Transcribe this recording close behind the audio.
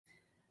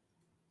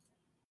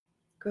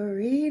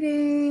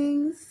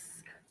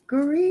Greetings,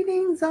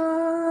 greetings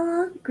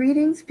all,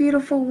 greetings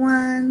beautiful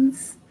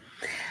ones.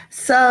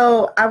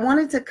 So I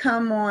wanted to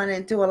come on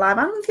and do a live.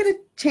 I don't get a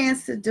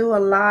chance to do a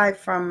live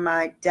from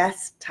my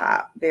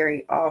desktop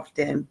very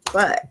often,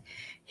 but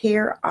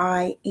here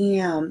I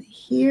am.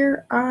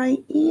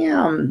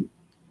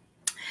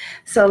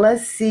 So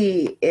let's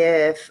see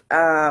if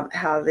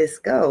how this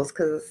goes,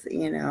 because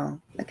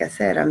like I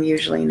said, I'm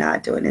usually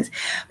not doing this,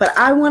 but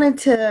I wanted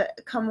to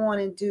come on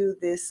and do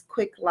this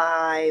quick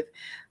live.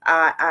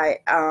 I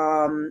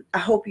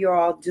hope you're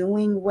all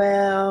doing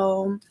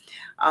well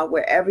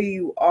wherever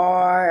you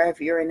are. If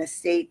you're in a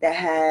state that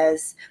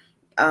has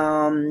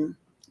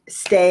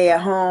stay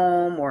at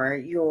home, or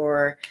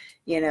you're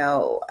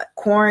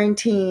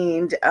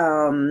quarantined,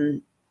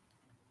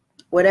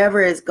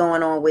 whatever is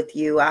going on with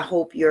you, I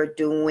hope you're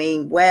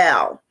doing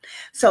well.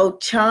 So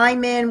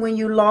chime in when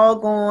you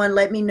log on.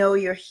 Let me know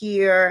you're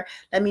here.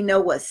 Let me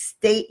know what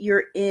state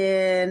you're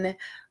in,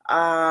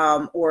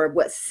 or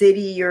what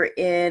city you're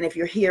in. If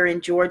you're here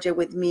in Georgia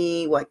with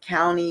me, what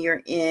county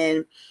you're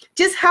in.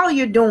 Just how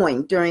you're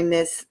doing during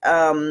this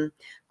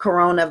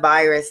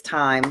coronavirus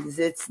time.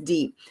 It's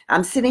deep.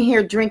 I'm sitting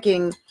here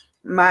drinking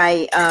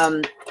my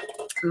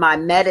my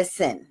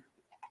medicine.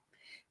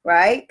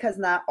 Right? Because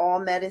not all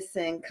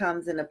medicine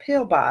comes in a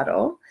pill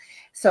bottle.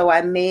 So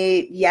I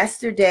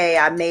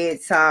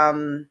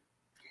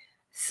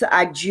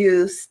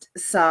juiced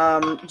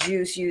some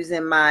juice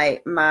using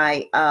my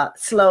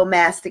slow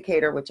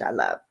masticator, which I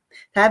love.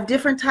 I have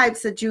different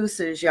types of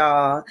juicers,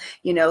 y'all.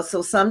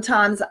 So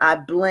sometimes I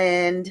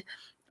blend,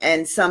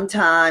 and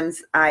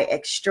sometimes I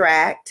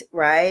extract,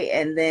 right?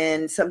 And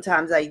then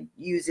sometimes I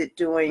use it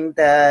doing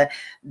the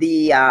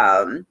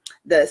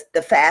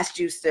fast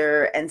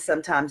juicer, and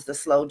sometimes the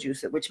slow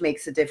juicer, which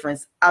makes a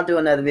difference. I'll do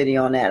another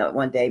video on that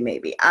one day,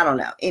 maybe. I don't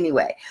know.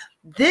 Anyway,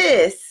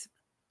 this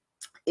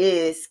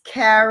is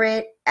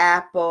carrot,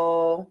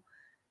 apple,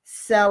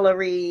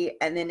 celery,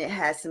 and then it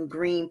has some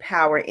green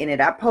power in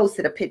it. I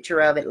posted a picture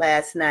of it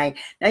last night.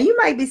 Now you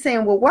might be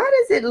saying, well, why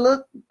does it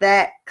look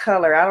that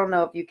color? I don't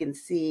know if you can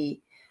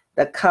see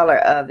the color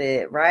of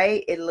it,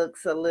 right? It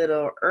looks a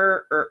little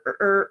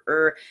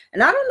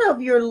and I don't know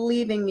if you're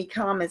leaving me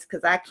comments,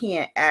 because I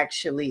can't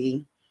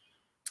actually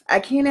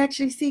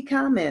see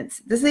comments.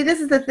 This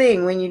is the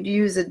thing when you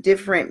use a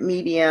different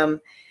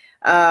medium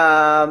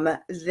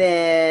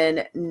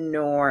than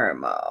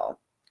normal.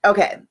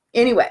 Okay,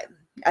 anyway,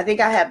 I think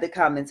I have the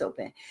comments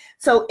open.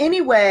 So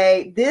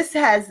anyway,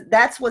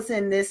 that's what's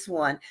in this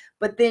one.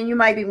 But then you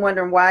might be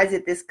wondering, why is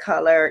it this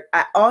color?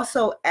 I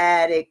also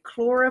added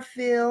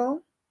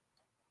chlorophyll.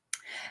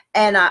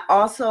 And I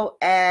also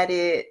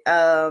added,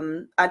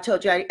 I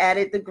told you I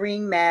added the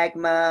green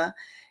magma,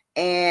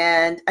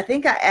 and I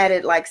think I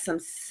added like some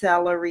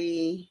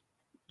celery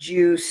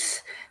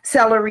juice,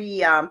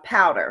 celery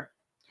powder.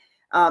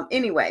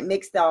 Anyway,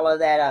 mixed all of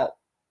that up.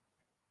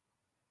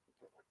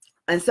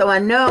 And so I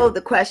know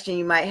the question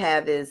you might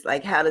have is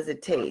like, how does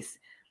it taste?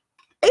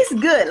 It's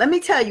good. Let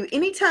me tell you,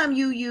 anytime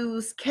you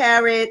use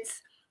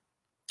carrots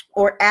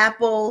or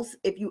apples,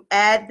 if you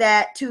add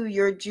that to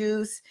your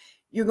juice,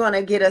 you're going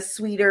to get a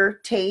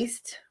sweeter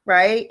taste,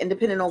 right? And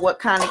depending on what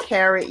kind of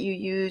carrot you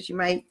use, you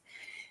might,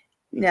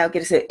 get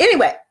a sweet.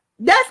 Anyway,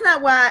 that's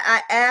not why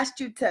I asked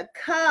you to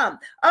come.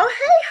 Oh,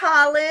 hey,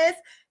 Hollis.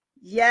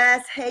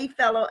 Yes. Hey,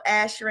 fellow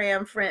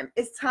Ashram friend.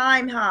 It's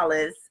time,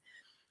 Hollis.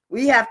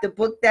 We have to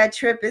book that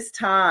trip. It's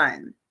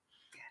time.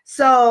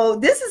 So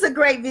this is a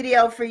great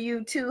video for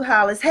you too,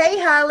 Hollis. Hey,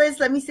 Hollis.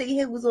 Let me see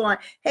who's on.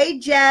 Hey,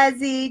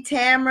 Jazzy,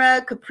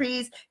 Tamara,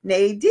 Caprice,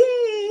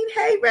 Nadine.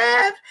 Hey,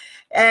 Rev.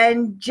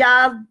 And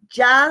JJ.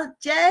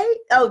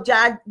 Oh,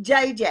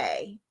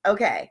 JJ.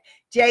 Okay,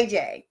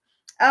 JJ.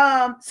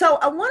 So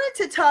I wanted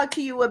to talk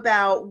to you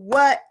about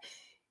what,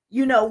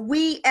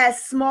 we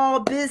as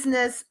small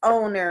business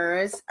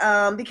owners,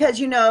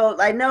 because,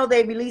 I know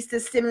they released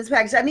this stimulus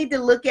package. I need to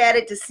look at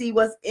it to see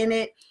what's in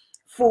it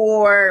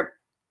for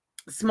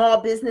small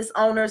business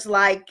owners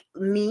like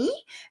me,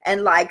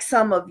 and like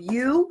some of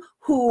you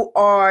who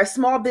are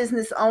small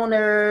business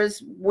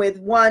owners with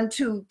 1,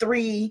 2,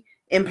 3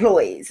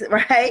 employees,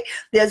 right?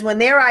 Because when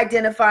they're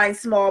identifying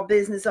small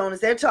business owners,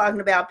 they're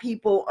talking about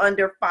people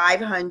under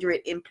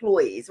 500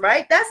 employees,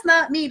 right? That's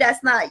not me.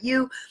 That's not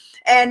you.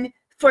 And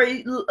for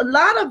a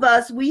lot of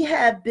us, we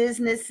have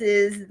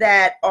businesses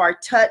that are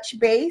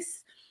touch-based,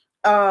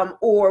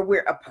 or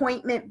we're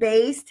appointment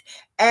based,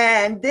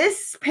 and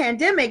this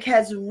pandemic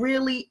has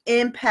really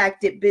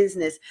impacted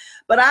business.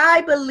 But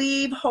I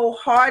believe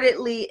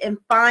wholeheartedly in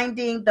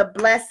finding the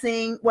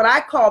blessing, what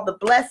I call the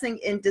blessing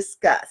in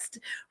disgust,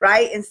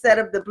 right? Instead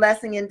of the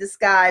blessing in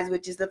disguise,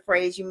 which is the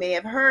phrase you may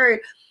have heard.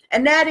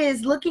 And that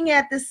is looking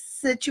at this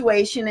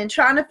situation and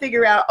trying to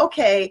figure out,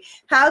 okay,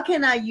 how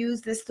can I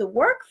use this to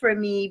work for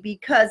me?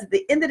 Because at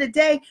the end of the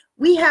day,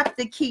 we have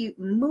to keep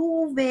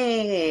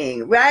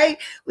moving, right?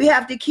 We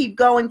have to keep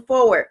going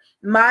forward.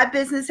 My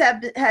business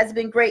has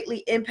been greatly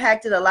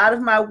impacted. A lot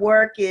of my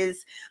work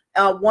is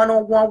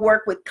one-on-one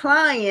work with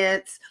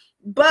clients.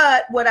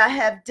 But what I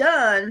have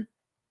done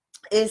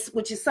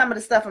which is some of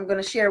the stuff I'm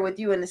going to share with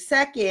you in a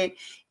second,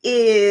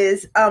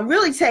 is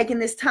really taking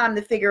this time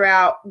to figure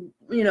out,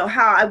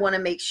 how I want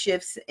to make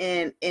shifts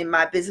in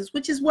my business,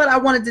 which is what I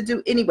wanted to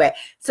do anyway.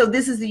 So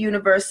this is the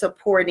universe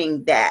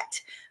supporting that.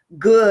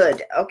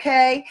 Good.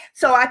 Okay.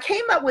 So I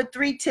came up with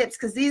 3 tips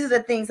because these are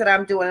the things that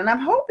I'm doing, and I'm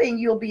hoping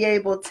you'll be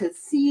able to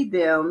see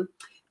them,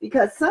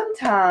 because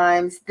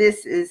sometimes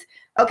this is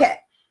okay.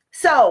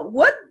 So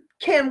what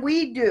can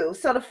we do?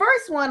 So the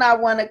first one I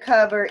want to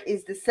cover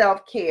is the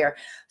self-care.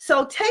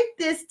 So take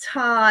this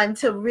time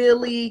to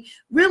really,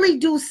 really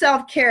do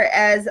self-care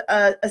as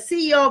a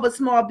CEO of a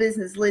small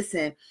business.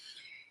 Listen,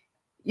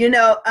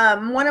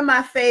 one of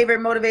my favorite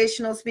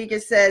motivational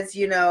speakers says,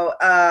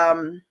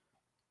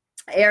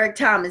 Eric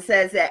Thomas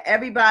says that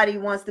everybody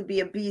wants to be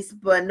a beast,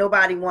 but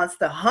nobody wants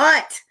to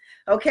hunt.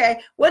 Okay.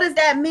 What does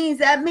that mean?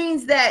 That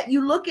means that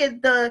you look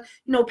at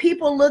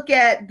people look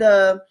at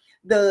the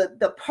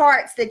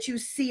parts that you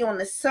see on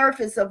the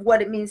surface of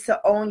what it means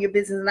to own your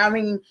business. And I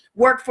mean,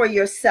 work for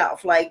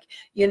yourself,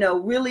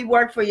 really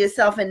work for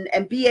yourself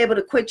and be able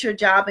to quit your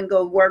job and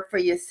go work for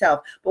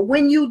yourself. But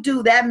when you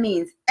do, that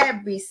means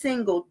every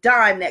single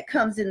dime that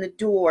comes in the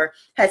door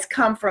has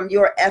come from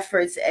your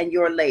efforts and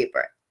your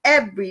labor.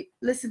 Every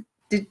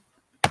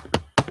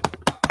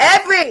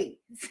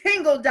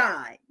single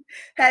dime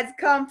has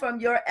come from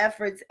your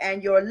efforts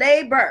and your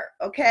labor.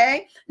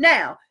 Okay.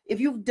 Now, if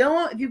you've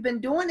been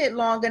doing it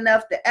long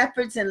enough, the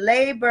efforts and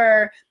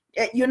labor,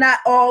 you're not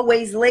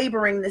always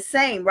laboring the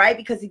same, right?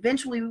 Because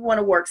eventually we want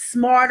to work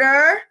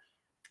smarter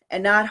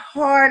and not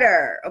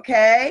harder.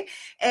 Okay.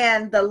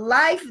 And the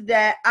life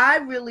that I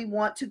really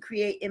want to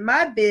create in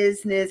my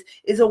business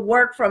is a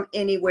work from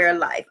anywhere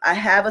life. I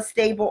have a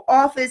stable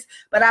office,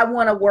 but I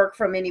want to work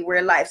from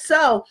anywhere life.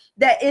 So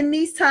that in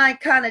these kind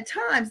of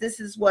times, this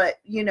is what,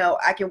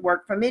 I can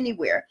work from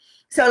anywhere.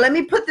 So let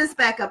me put this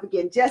back up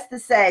again, just to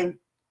say,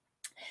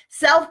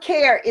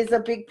 self-care is a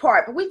big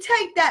part, but we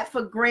take that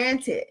for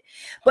granted.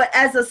 But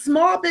as a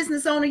small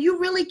business owner, you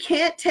really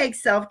can't take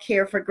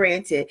self-care for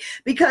granted,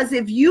 because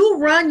if you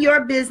run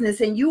your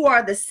business and you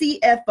are the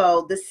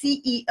CFO, the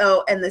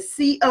CEO, and the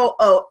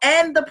COO,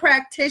 and the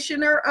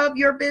practitioner of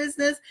your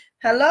business,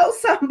 hello,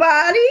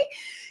 somebody.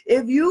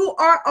 If you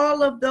are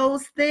all of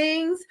those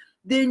things,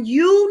 then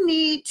you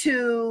need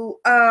to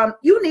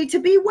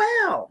be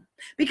well,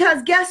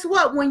 because guess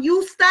what? When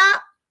you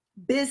stop,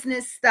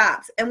 business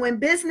stops. And when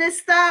business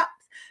stops,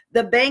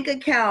 the bank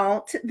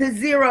account, the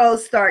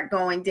zeros start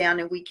going down,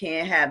 and we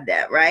can't have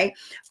that, right?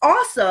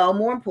 Also,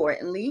 more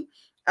importantly,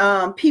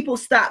 people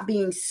stop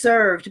being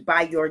served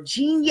by your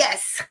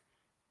genius.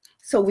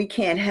 So we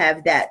can't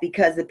have that,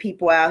 because the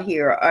people out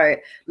here are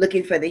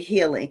looking for the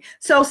healing.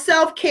 So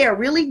self-care,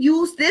 really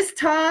use this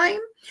time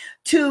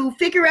to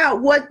figure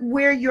out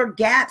where your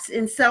gaps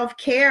in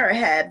self-care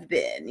have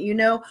been.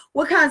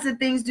 What kinds of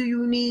things do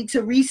you need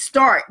to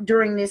restart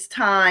during this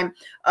time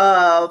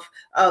of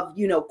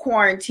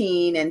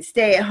quarantine and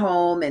stay at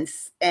home and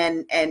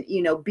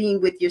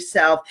being with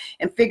yourself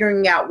and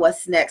figuring out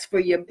what's next for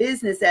your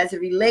business as it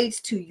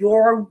relates to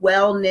your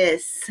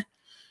wellness.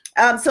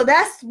 So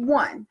that's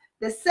one.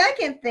 The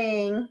second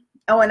thing,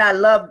 and I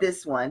love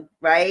this one,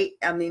 right?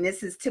 I mean,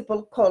 this is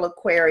typical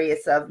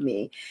Aquarius of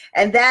me,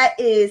 and that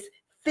is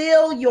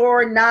fill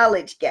your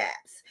knowledge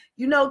gaps.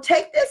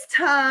 Take this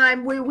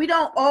time where we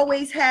don't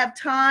always have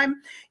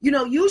time.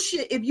 You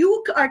should, if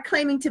you are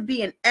claiming to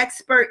be an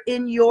expert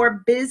in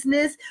your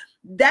business,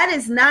 that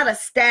is not a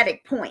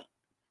static point.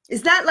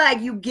 It's not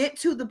like you get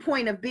to the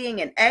point of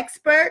being an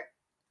expert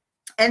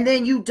and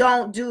then you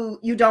don't do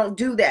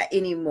that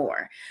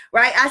anymore,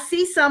 right? I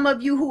see some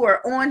of you who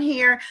are on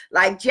here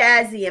like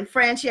Jazzy and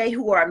Franche,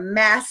 who are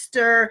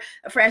master.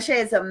 Franche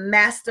is a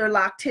master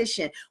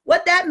loctician.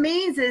 What that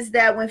means is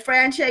that when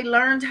Franche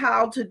learned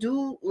how to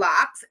do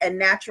locks and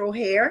natural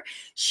hair,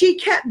 she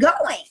kept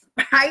going,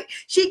 right?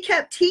 She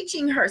kept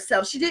teaching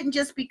herself. She didn't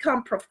just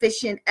become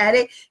proficient at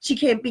it. She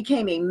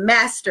became a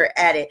master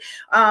at it.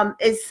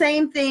 It's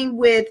same thing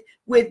with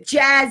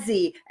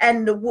Jazzy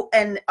and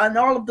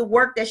all of the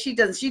work that she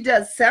does. She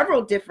does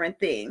several different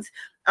things.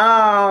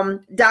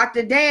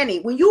 Dr. Danny,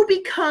 when you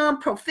become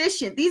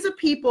proficient, these are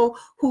people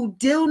who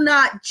do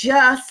not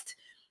just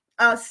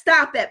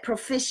stop at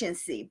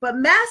proficiency, but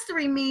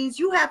mastery means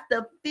you have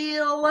to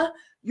fill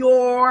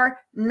your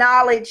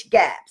knowledge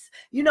gaps.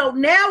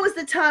 Now is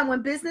the time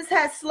when business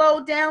has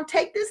slowed down.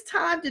 Take this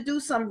time to do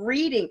some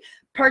reading.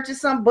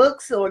 Purchase some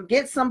books or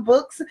get some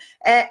books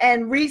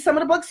and read some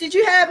of the books that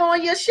you have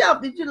on your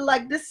shelf. Did you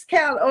like this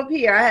count over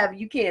here?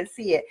 You can't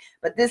see it,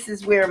 but this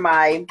is where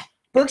my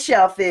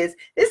bookshelf is.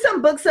 There's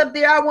some books up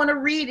there I want to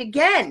read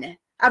again.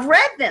 I've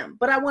read them,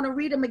 but I want to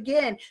read them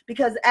again,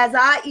 because as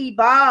I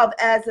evolve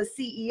as a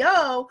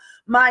CEO,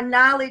 my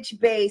knowledge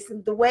base,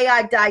 the way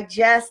I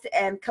digest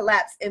and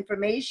collapse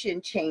information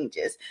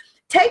changes.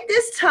 Take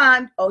this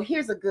time. Oh,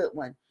 here's a good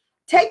one.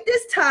 Take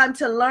this time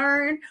to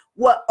learn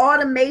what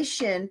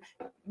ways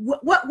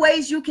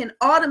you can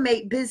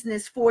automate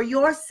business for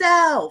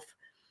yourself.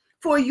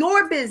 for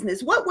your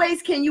business. What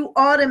ways can you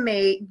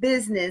automate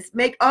business,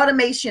 make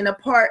automation a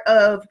part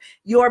of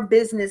your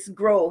business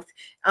growth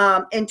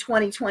in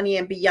 2020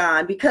 and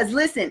beyond? Because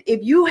listen,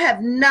 if you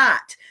have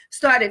not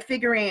started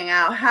figuring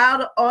out how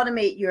to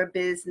automate your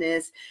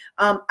business,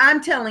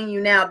 I'm telling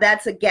you now,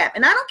 that's a gap.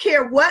 And I don't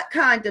care what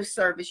kind of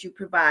service you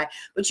provide,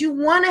 but you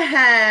want to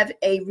have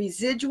a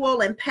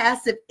residual and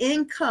passive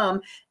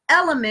income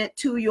element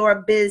to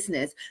your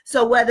business.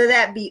 So whether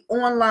that be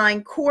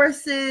online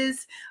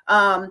courses,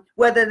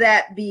 whether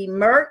that be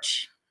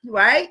merch,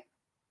 right?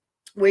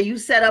 Where you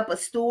set up a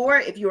store,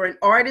 if you're an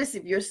artist,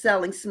 if you're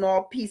selling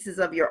small pieces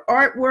of your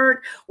artwork,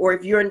 or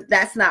if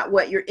that's not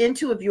what you're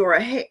into, if you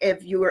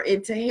are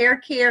into hair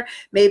care,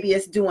 maybe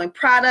it's doing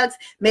products,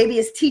 maybe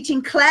it's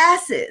teaching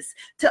classes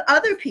to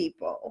other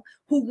people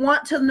who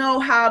want to know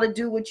how to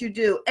do what you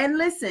do. And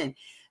listen,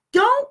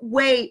 don't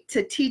wait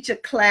to teach a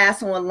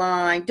class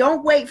online.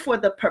 Don't wait for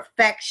the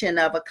perfection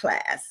of a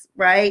class,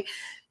 right?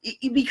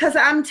 Because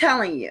I'm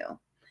telling you,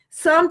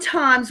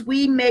 sometimes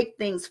we make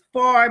things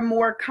far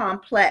more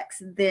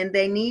complex than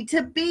they need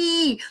to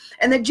be.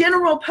 And the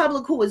general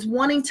public who is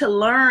wanting to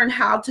learn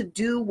how to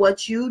do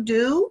what you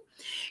do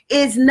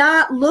is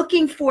not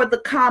looking for the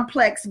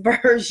complex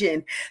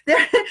version.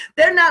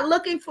 They're not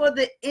looking for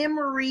the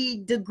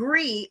Emory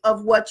degree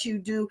of what you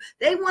do.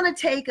 They want to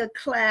take a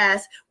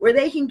class where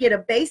they can get a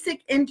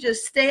basic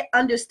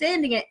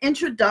understanding and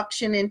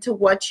introduction into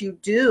what you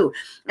do.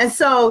 And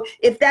so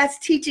if that's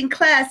teaching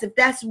class, if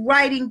that's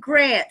writing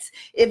grants,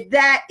 if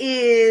that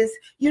is,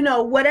 you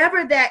know,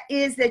 whatever that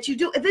is that you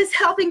do, if it's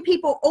helping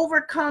people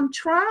overcome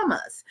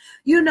traumas,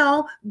 you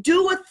know,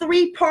 do a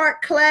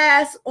 3-part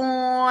class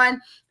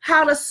on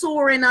how to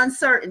soar in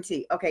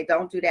uncertainty. Okay,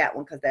 don't do that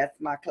one because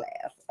that's my class.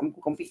 I'm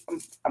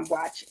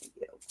watching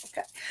you.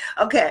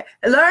 Okay.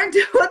 Learn,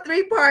 do a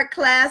 3-part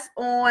class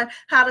on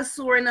how to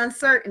soar in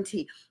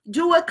uncertainty.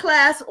 Do a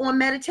class on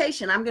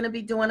meditation. I'm going to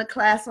be doing a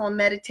class on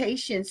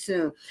meditation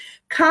soon.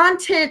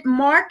 Content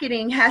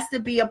marketing has to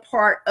be a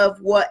part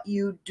of what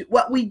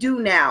we do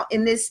now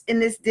in this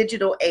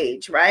digital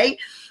age, right?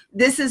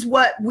 This is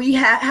what we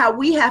have, how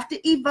we have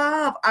to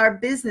evolve our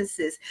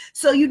businesses.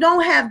 So you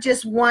don't have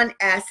just one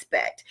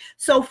aspect.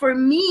 So for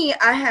me,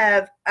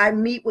 I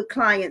meet with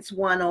clients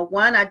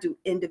one-on-one. I do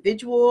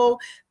individual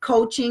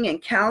coaching and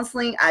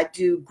counseling. I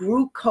do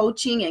group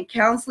coaching and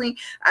counseling.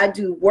 I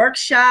do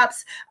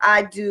workshops.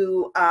 I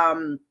do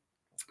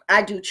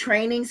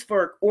trainings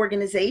for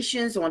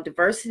organizations on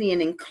diversity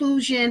and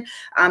inclusion.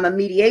 I'm a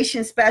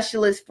mediation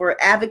specialist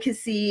for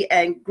advocacy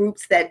and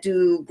groups that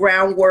do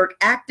groundwork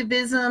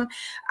activism.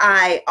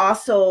 I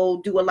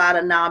also do a lot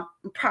of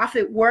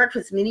nonprofit work,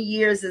 because many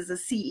years as a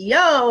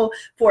CEO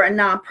for a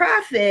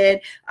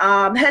nonprofit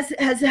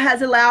has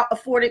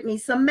afforded me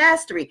some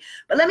mastery.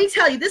 But let me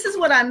tell you, this is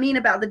what I mean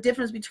about the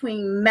difference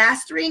between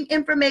mastering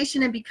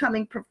information and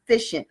becoming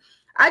proficient.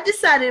 I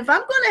decided if I'm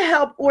going to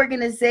help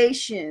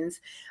organizations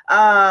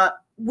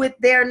with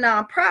their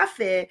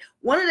nonprofit,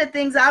 one of the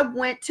things I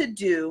went to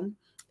do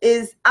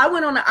is I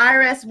went on the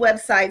IRS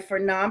website for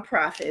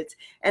nonprofits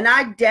and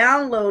I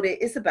downloaded,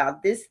 it's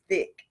about this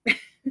thick,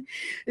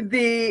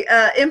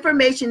 the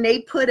information they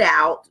put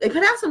out. They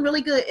put out some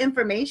really good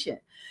information.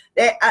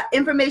 That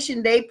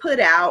information they put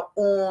out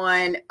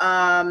on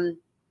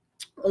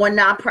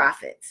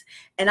nonprofits.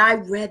 And I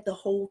read the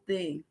whole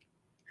thing.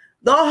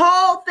 The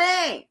whole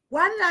thing.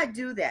 Why did I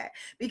do that?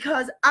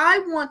 Because I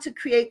want to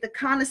create the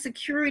kind of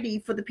security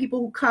for the people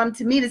who come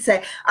to me to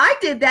say, I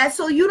did that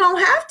so you don't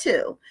have to.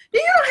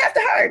 Then you don't have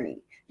to hire me.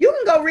 You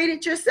can go read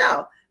it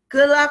yourself.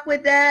 Good luck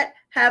with that.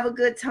 Have a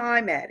good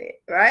time at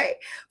it, right?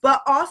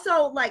 But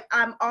also,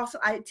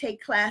 I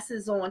take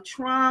classes on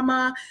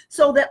trauma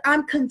so that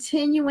I'm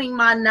continuing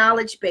my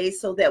knowledge base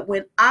so that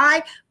when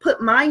I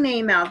put my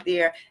name out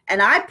there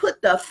and I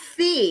put the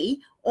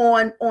fee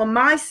on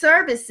my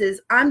services,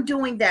 I'm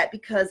doing that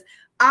because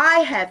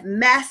I have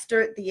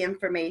mastered the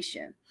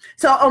information.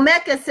 So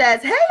Omeka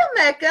says, hey,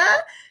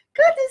 Omeka,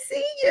 good to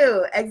see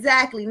you.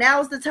 Exactly. Now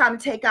is the time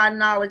to take our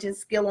knowledge and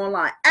skill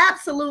online.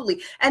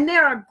 Absolutely. And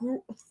there are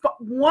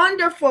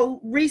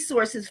wonderful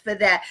resources for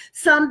that.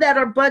 Some that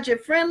are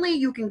budget friendly.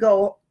 You can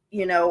go,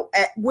 you know,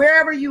 at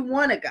wherever you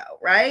want to go,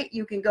 right?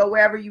 You can go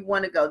wherever you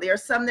want to go. There are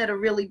some that are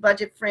really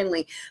budget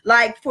friendly.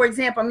 Like, for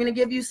example, I'm going to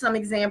give you some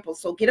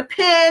examples. So get a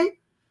pen.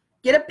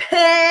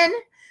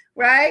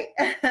 Right?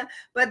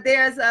 But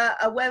there's a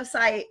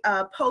website,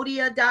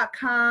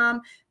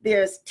 podia.com.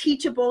 There's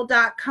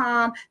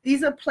teachable.com.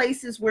 These are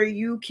places where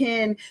you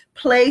can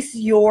place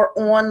your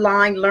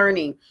online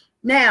learning.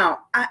 Now,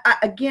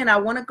 I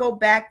want to go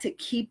back to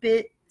keep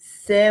it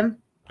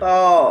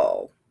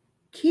simple.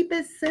 Keep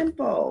it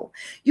simple.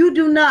 You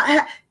do not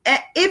have,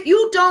 if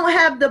you don't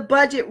have the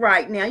budget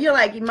right now, you're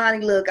like,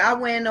 Imani, look, I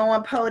went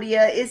on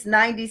Podia. It's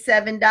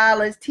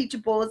 $97.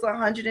 Teachable is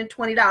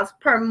 $120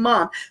 per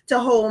month to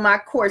hold my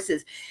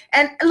courses.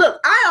 And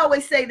look, I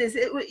always say this,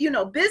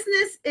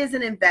 business is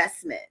an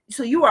investment.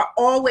 So you are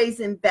always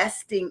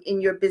investing in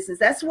your business.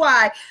 That's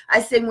why I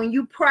say when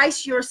you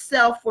price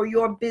yourself for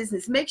your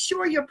business, make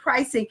sure you're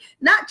pricing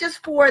not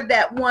just for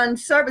that one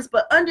service,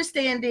 but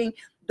understanding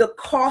the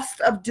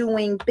cost of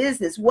doing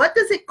business. What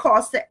does it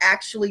cost to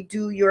actually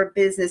do your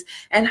business,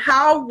 and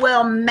how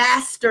well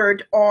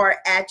mastered are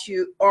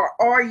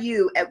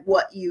you at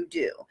what you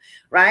do,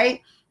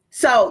 right?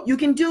 So you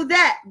can do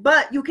that,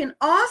 but you can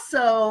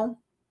also,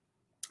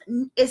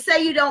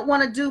 say you don't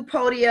want to do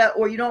Podia,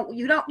 or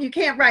you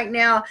can't right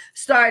now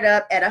start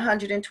up at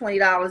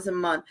 $120 a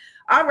month.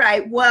 All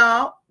right,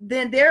 well,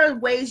 then there are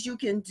ways you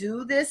can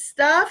do this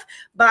stuff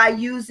by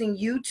using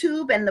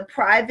YouTube and the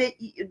private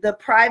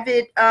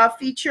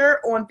feature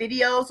on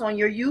videos on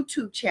your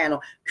YouTube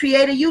channel.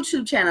 Create a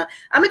YouTube channel.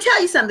 I'm gonna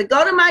tell you something.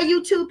 Go to my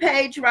YouTube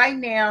page right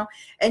now,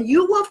 and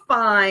you will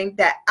find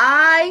that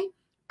I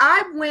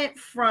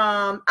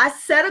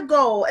set a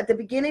goal at the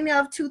beginning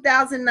of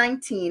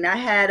 2019. I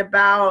had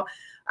about,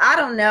 I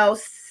don't know,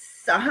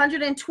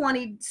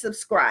 120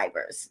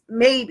 subscribers,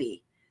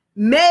 maybe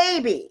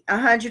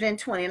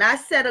 120. And I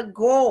set a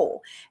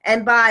goal.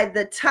 And by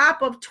the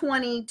top of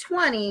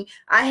 2020,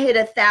 I hit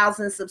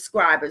 1,000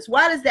 subscribers.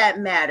 Why does that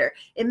matter?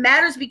 It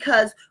matters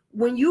because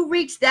when you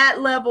reach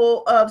that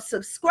level of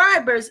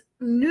subscribers,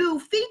 new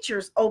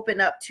features open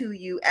up to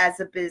you as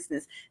a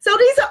business. So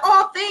these are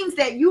all things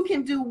that you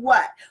can do.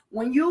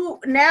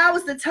 Now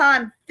is the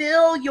time,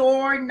 fill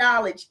your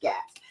knowledge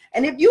gaps.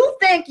 And if you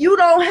think you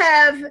don't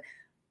have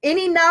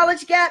any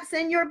knowledge gaps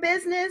in your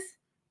business,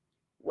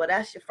 well,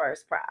 that's your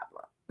first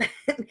problem.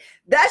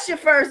 That's your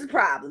first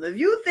problem. If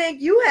you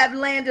think you have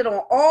landed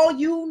on all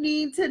you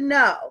need to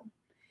know,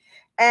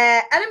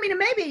 and I mean,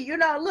 maybe,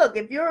 look,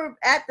 if you're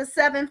at the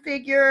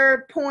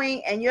 7-figure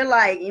point and you're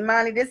like,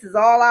 Imani, this is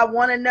all I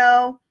want to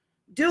know,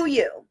 do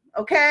you?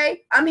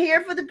 Okay? I'm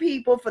here for the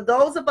people, for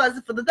those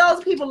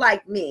people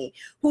like me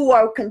who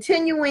are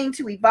continuing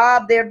to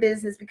evolve their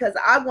business, because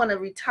I want to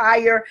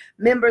retire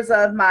members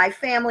of my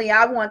family.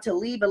 I want to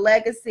leave a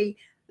legacy.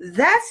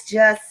 That's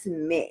just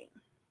me.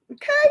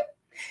 Okay?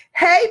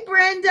 Hey,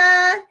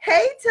 Brenda.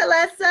 Hey,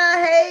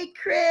 Talessa. Hey,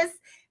 Chris.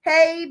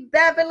 Hey,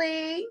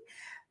 Beverly.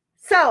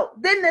 So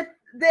then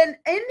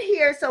in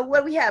here, so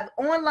what we have,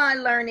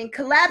 online learning,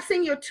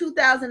 collapsing your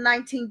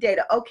 2019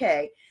 data.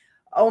 Okay.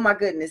 Oh my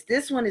goodness.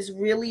 This one is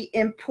really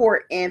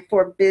important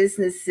for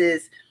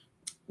businesses.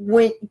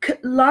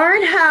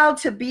 Learn how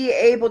to be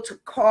able to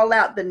call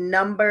out the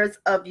numbers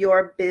of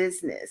your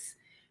business,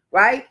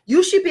 right?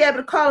 You should be able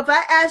to call. If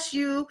I ask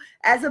you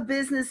as a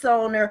business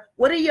owner,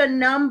 what are your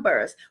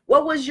numbers?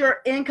 What was your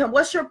income?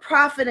 What's your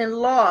profit and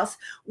loss?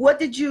 What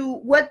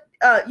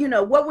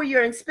were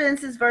your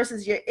expenses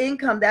versus your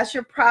income? That's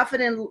your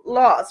profit and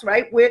loss,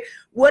 right?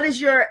 What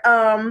is your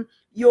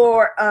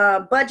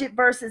budget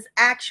versus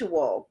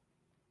actual?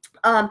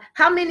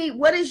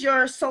 What is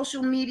your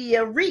social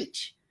media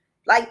reach?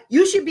 Like,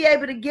 you should be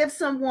able to give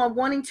someone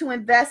wanting to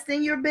invest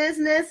in your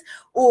business,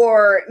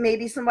 or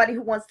maybe somebody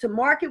who wants to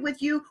market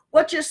with you,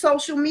 what your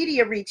social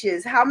media reach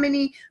is. How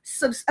many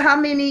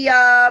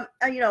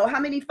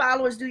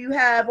followers do you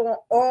have on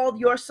all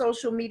your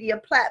social media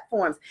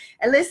platforms?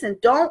 And listen,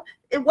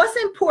 what's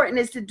important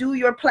is to do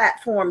your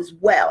platforms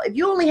well. If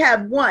you only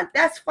have one,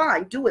 that's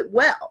fine. Do it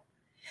well.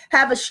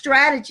 Have a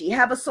strategy,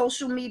 have a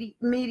social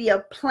media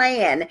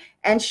plan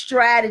and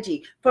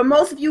strategy. For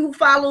most of you who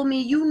follow me,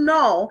 you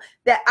know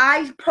that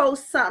I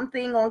post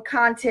something on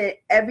content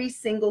every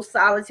single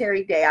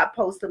solitary day. I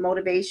post a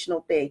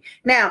motivational thing.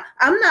 Now,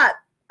 I'm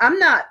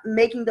not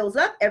making those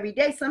up every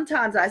day.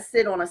 Sometimes I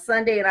sit on a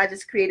Sunday and I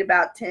just create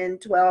about 10,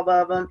 12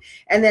 of them.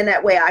 And then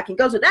that way I can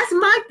go. So that's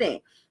my thing.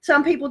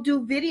 Some people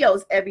do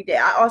videos every day.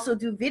 I also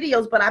do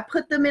videos, but I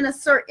put them in a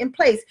certain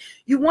place.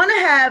 You want to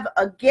have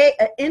an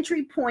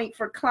entry point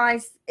for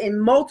clients in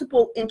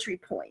multiple entry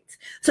points.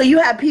 So you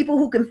have people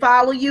who can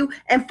follow you,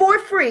 and for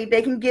free,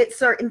 they can get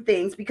certain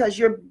things because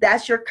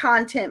that's your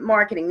content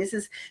marketing. This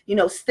is,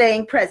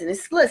 staying present.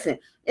 Listen,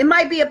 it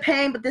might be a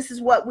pain, but this is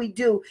what we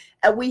do.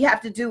 We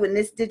have to do in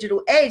this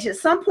digital age. At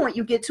some point,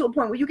 you get to a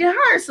point where you can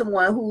hire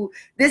someone who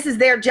this is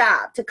their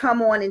job to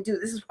come on and do.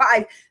 This is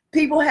why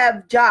people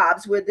have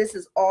jobs where this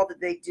is all that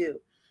they do.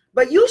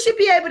 But you should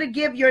be able to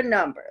give your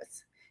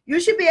numbers. You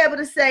should be able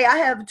to say, I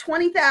have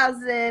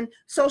 20,000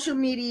 social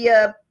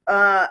media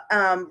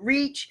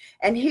reach,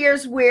 and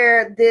here's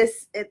where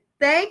this.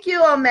 Thank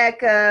you,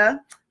 Omeka.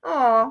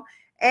 Oh,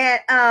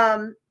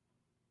 and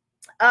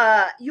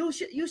you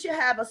should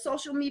have a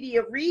social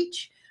media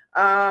reach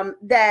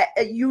that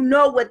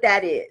what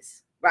that is.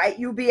 Right,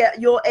 you're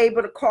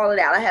able to call it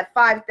out. I have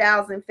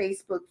 5,000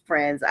 Facebook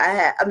friends.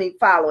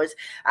 Followers.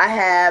 I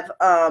have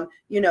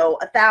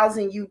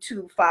 1,000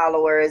 YouTube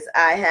followers.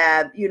 I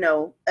have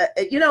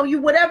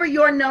whatever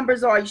your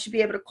numbers are, you should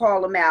be able to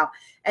call them out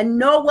and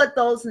know what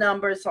those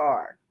numbers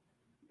are.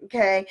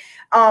 Okay.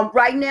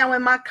 Right now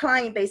in my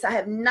client base, I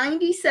have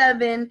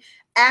 97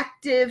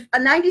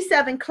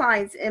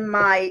 clients in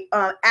my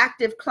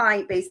active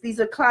client base. These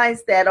are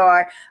clients that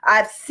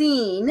I've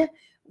seen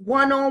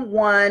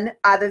one-on-one,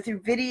 either through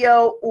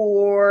video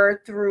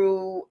or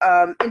through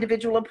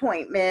individual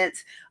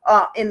appointments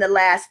in the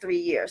last 3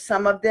 years.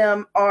 Some of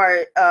them are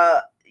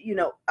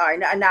are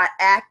not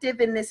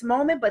active in this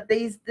moment, but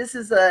this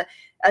is a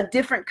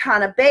different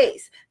kind of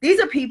base. These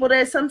are people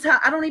that sometimes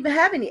I don't even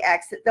have any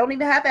access, don't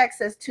even have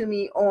access to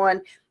me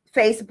on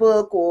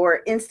Facebook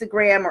or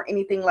Instagram or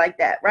anything like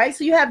that, right?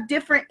 So you have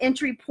different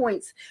entry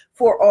points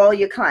for all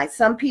your clients.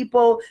 Some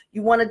people,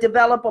 you want to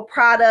develop a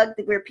product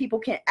where people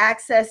can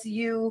access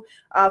you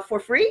for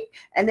free,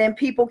 and then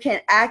people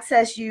can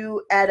access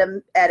you at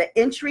an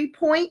entry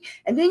point,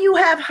 and then you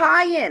have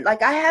high-end.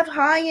 Like I have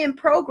high-end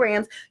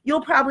programs.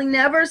 You'll probably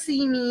never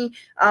see me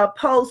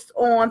post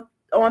on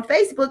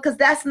Facebook, because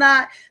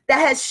that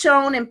has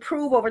shown and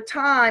proved over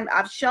time.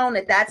 I've shown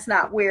that that's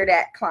not where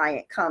that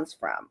client comes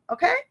from.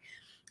 Okay.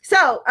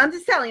 So I'm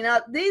just telling you,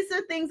 these are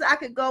things I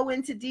could go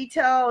into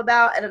detail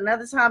about at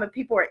another time if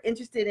people are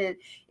interested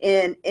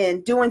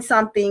in doing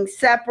something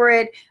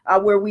separate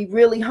where we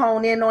really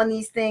hone in on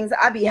these things.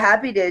 I'd be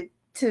happy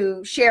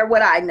to share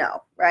what I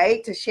know,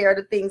 right? To share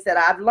the things that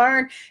I've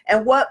learned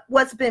and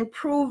what's been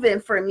proven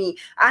for me.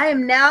 I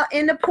am now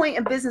in the point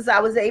in business. I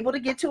was able to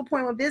get to a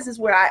point with business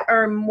where I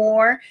earn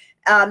more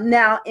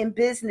now in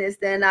business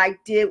than I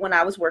did when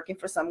I was working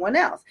for someone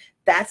else.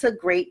 That's a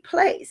great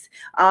place.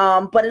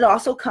 But it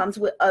also comes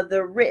with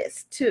other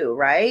risks too,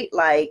 right?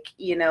 Like,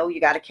 you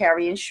got to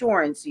carry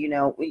insurance.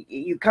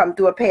 You come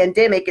through a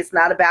pandemic. It's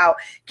not about,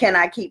 can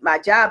I keep my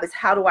job? It's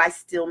how do I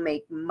still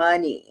make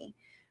money,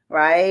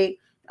 right?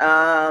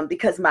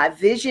 Because my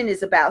vision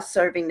is about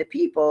serving the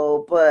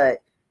people,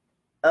 but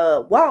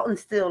Walton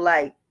still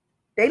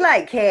they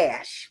like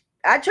cash.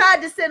 I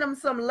tried to send them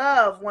some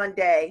love one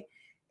day,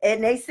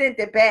 and they sent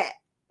it back.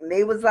 And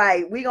they was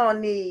like, we gonna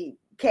need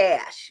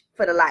cash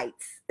for the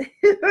lights.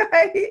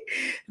 Right?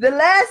 The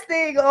last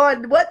thing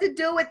on what to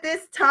do with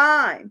this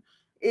time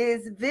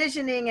is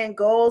visioning and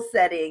goal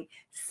setting.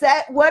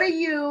 What are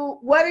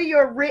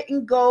your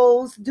written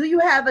goals? Do you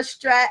have a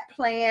strat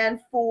plan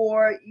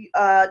for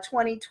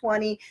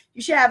 2020?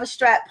 You should have a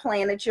strat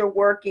plan that you're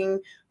working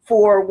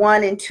for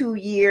 1 and 2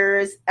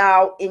 years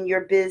out in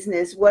your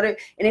business. And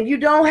if you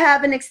don't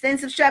have an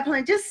extensive strat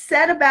plan, just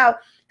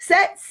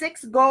set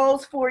 6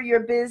 goals for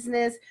your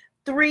business,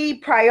 3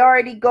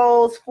 priority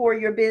goals for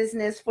your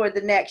business for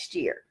the next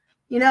year.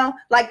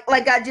 Like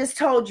I just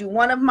told you,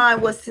 one of mine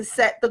was to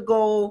set the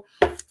goal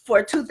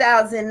for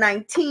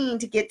 2019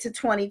 to get to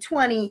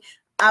 2020.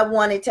 I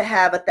wanted to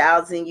have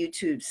 1,000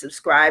 YouTube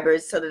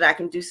subscribers so that I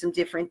can do some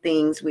different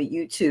things with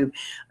YouTube.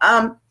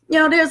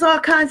 There's all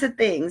kinds of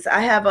things.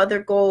 I have other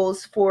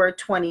goals for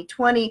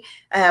 2020.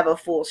 I have a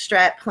full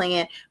strat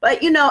plan, but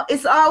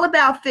it's all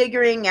about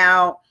figuring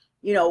out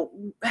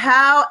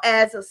how,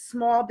 as a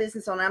small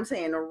business owner, I'm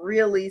saying a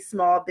really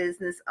small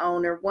business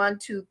owner, 1,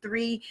 2,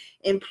 3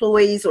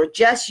 employees, or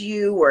just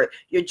you, or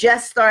you're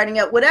just starting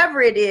up,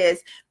 whatever it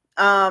is,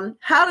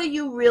 how do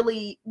you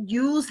really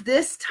use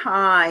this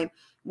time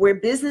where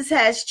business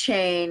has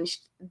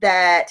changed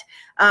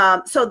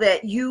so that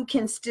you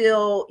can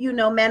still,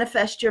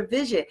 manifest your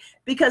vision?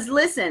 Because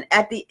listen,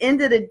 at the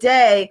end of the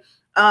day,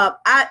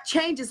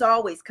 change is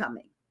always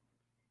coming.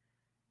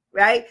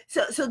 Right?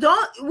 So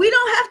we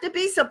don't have to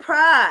be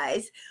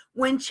surprised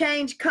when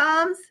change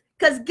comes,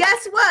 because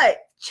guess what?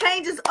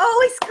 Change is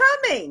always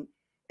coming.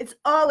 It's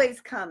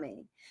always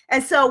coming.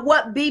 And so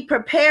what be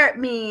prepared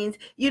means,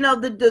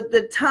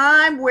 the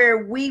time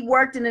where we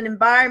worked in an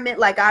environment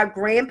like our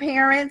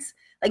grandparents,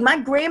 like my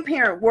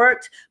grandfather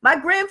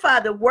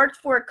worked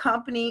for a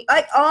company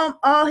like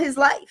all his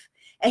life,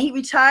 and he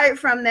retired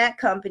from that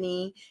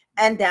company,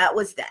 and that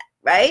was that,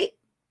 right?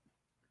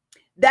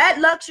 That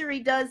luxury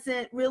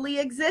doesn't really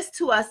exist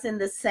to us in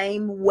the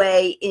same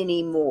way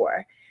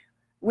anymore.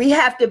 We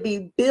have to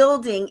be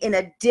building in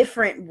a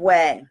different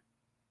way.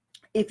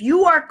 If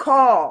you are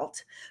called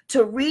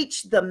to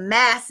reach the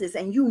masses,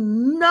 and you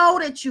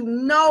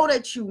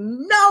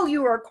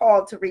are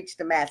called to reach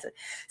the masses.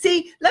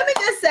 See, let me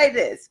just say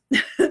this.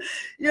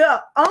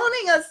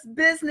 Owning a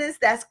business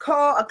that's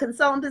called a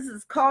consultant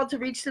business called to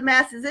reach the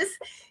masses,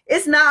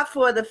 it's not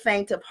for the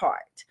faint of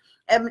heart.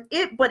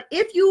 But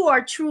if you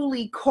are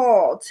truly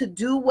called to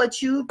do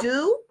what you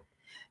do,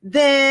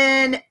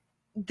 then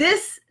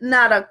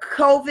not a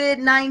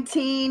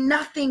COVID-19,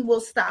 nothing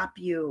will stop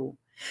you.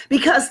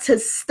 Because to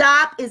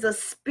stop is a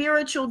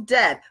spiritual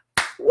death.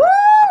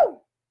 Woo!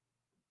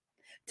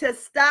 To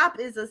stop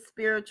is a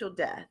spiritual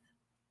death.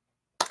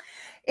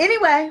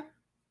 Anyway,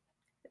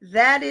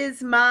 that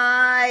is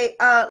my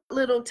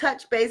little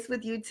touch base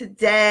with you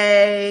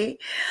today.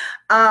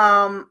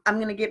 I'm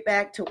going to get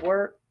back to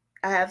work.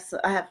 I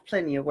have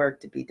plenty of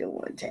work to be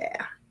doing,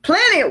 Tab.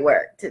 Plenty of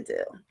work to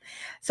do.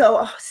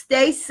 So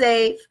stay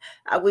safe.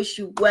 I wish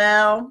you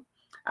well.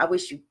 I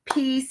wish you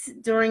peace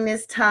during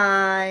this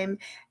time.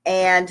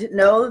 And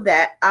know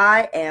that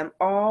I am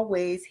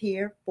always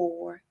here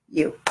for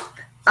you.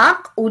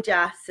 Ak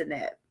Uja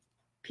Seneb.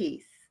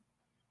 Peace.